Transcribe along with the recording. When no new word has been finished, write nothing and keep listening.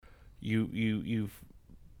you've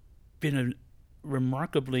been a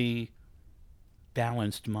remarkably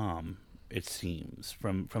balanced mom, it seems,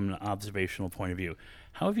 from an observational point of view.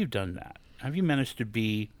 How have you done that? How have you managed to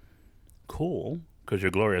be cool, because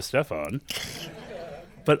you're Gloria Estefan,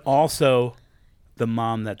 but also the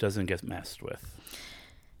mom that doesn't get messed with?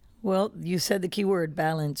 Well, you said the key word,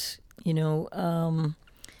 balance.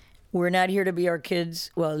 We're not here to be our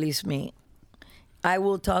kids, well, at least me. I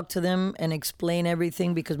will talk to them and explain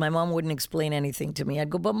everything because my mom wouldn't explain anything to me.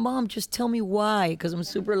 I'd go, but Mom, just tell me why, because I'm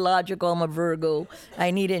super logical, I'm a Virgo.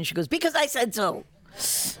 I need it. And she goes, because I said so.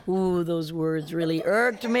 Ooh, those words really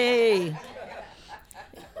irked me.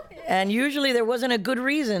 And usually there wasn't a good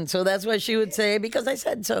reason, so that's why she would say, because I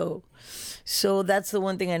said so. So that's the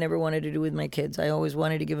one thing I never wanted to do with my kids. I always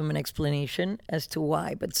wanted to give them an explanation as to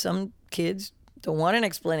why. But some kids don't want an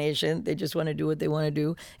explanation. They just want to do what they want to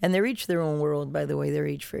do. And they're each their own world, by the way. They're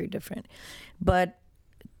each very different. But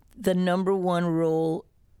the number one role,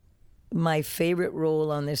 my favorite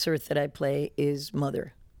role on this earth that I play is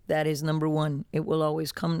mother. That is number one. It will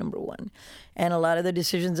always come number one. And a lot of the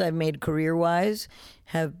decisions I've made career-wise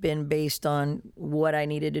have been based on what I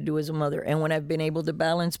needed to do as a mother. And when I've been able to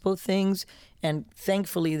balance both things, and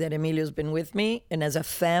thankfully that Emilio's been with me, and as a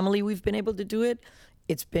family we've been able to do it,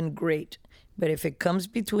 it's been great. But if it comes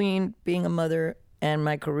between being a mother and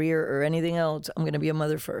my career or anything else, I'm going to be a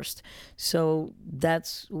mother first. So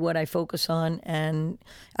that's what I focus on. And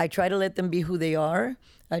I try to let them be who they are.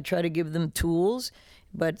 I try to give them tools.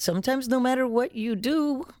 But sometimes no matter what you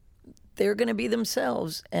do, they're going to be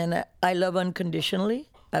themselves. And I love unconditionally.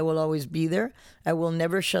 I will always be there. I will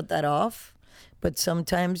never shut that off. But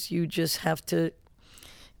sometimes you just have to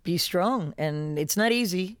be strong. And it's not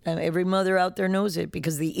easy. Every mother out there knows it,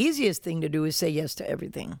 because the easiest thing to do is say yes to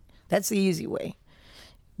everything. That's the easy way.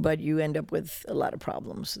 But you end up with a lot of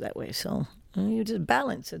problems that way. So you just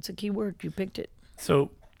balance. That's a key word. You picked it.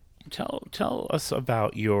 So tell us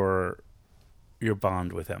about your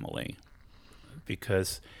bond with Emily,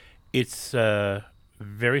 because it's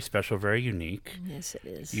very special, very unique. Yes, it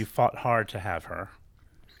is. You fought hard to have her.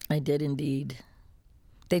 I did indeed.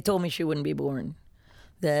 They told me she wouldn't be born.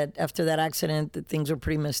 That after that accident, that things were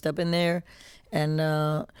pretty messed up in there.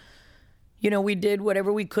 And, we did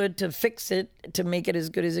whatever we could to fix it, to make it as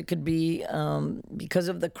good as it could be. Because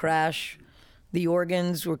of the crash, the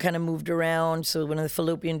organs were kind of moved around. So one of the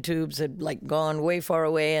fallopian tubes had gone way far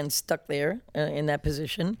away and stuck there in that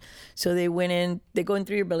position. So they went in, they go in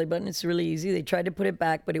through your belly button. It's really easy. They tried to put it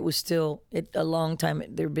back, but it was still a long time.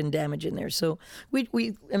 There had been damage in there. So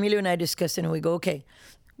we Emilio and I discussed it, and we go, okay,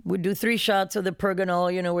 we do 3 shots of the Pergonal,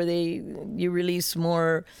 where you release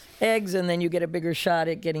more eggs and then you get a bigger shot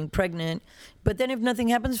at getting pregnant. But then if nothing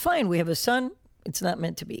happens, fine. We have a son. It's not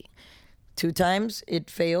meant to be. 2 times it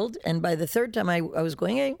failed. And by the 3rd time I was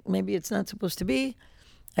going, hey, maybe it's not supposed to be.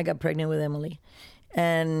 I got pregnant with Emily.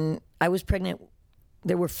 And I was pregnant.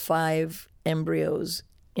 There were 5 embryos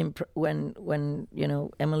when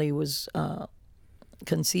Emily was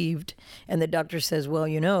conceived. And the doctor says, well,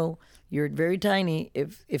 you're very tiny.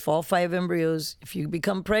 If all 5 embryos, if you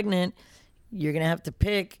become pregnant, you're going to have to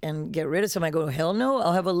pick and get rid of some. I go, hell no,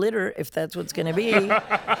 I'll have a litter if that's what's going to be.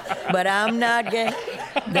 But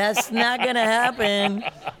that's not going to happen.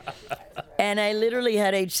 And I literally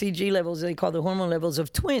had HCG levels, they call the hormone levels,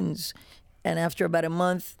 of twins. And after about a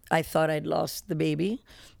month, I thought I'd lost the baby.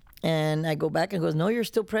 And I go back and goes, no, you're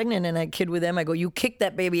still pregnant. And I kid with them. I go, you kicked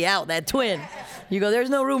that baby out, that twin. You go, there's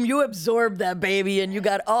no room. You absorbed that baby, and you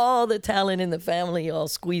got all the talent in the family all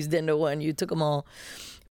squeezed into one. You took them all.